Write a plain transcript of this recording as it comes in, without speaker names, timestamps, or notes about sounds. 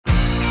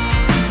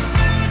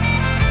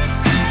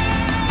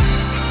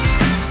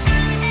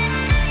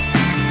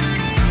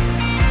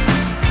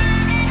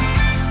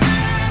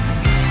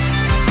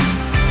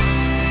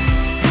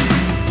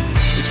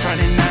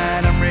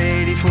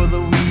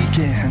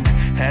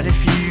Had a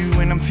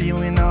few and I'm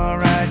feeling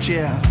alright,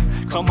 yeah.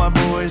 Call my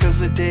boys as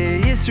the day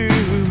is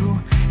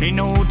through. Ain't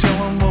no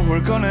telling what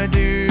we're gonna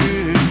do.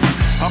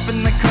 Hop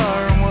in the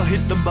car and we'll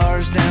hit the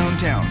bars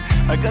downtown.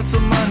 I got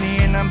some money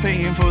and I'm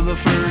paying for the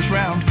first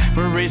round.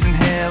 We're raising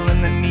hell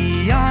in the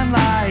neon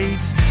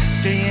lights,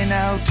 staying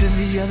out to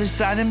the other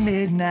side of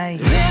midnight.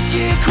 Let's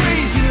get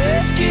crazy,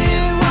 let's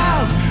get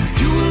wild.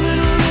 Do a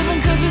little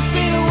living cause it's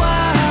been a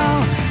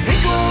while.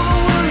 Ain't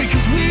gonna worry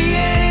cause we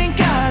ain't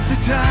got the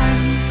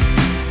time.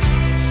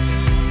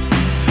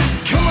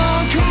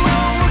 Come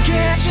on, we're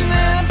catching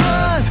that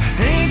buzz.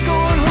 Ain't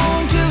going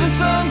home till the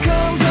sun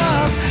comes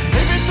up.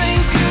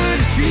 Everything's good,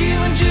 it's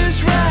feeling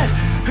just right.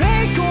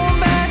 Ain't going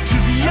back to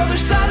the other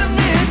side of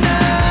midnight.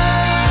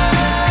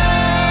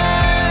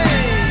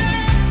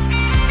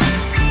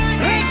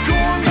 Ain't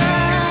going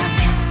back.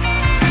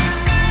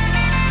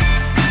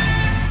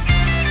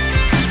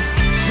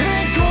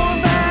 Ain't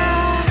going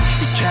back.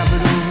 You cab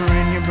it over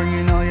and you're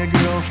bringing all your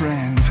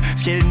girlfriends.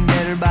 It's getting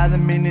better by the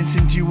minute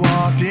since you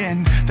walked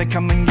in. They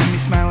come and get me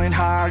smiling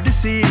hard to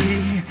see.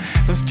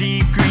 Those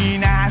deep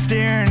green eyes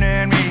staring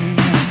at me.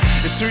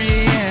 It's 3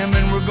 a.m.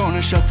 and we're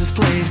gonna shut this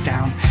place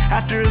down.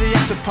 After the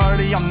after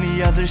party on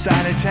the other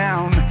side of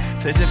town,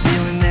 there's a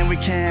feeling that we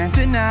can't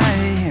deny.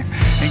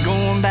 And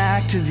going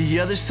back to the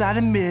other side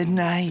of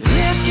midnight.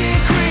 Let's get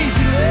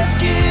crazy, let's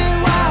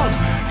get wild.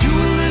 Do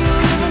a little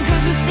living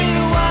cause it's been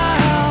a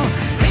while.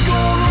 Ain't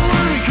gonna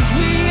worry cause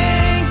we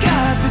ain't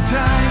got the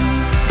time.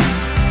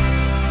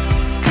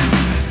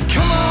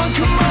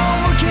 Come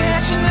on, we're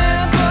catching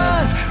that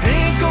buzz.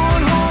 Ain't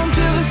going home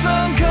till the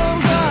sun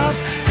comes up.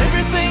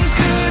 Everything's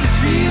good, it's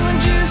feeling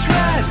just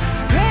right.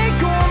 Ain't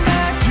going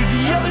back to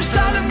the other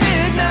side of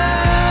midnight.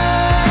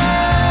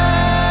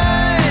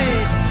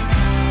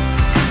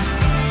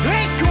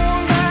 Ain't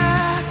going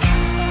back.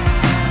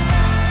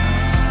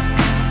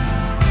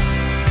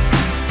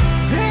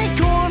 Ain't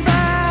going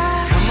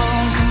back. Come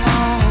on,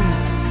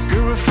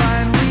 girl, we're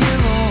finally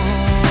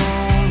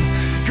alone.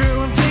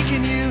 Girl, I'm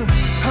taking you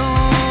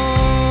home.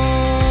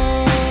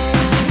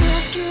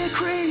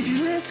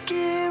 Let's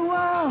get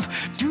wild.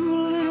 Do a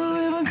little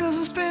living cause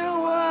it's been a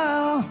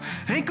while.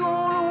 Ain't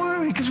gonna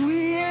worry cause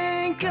we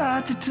ain't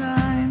got the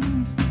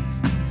time.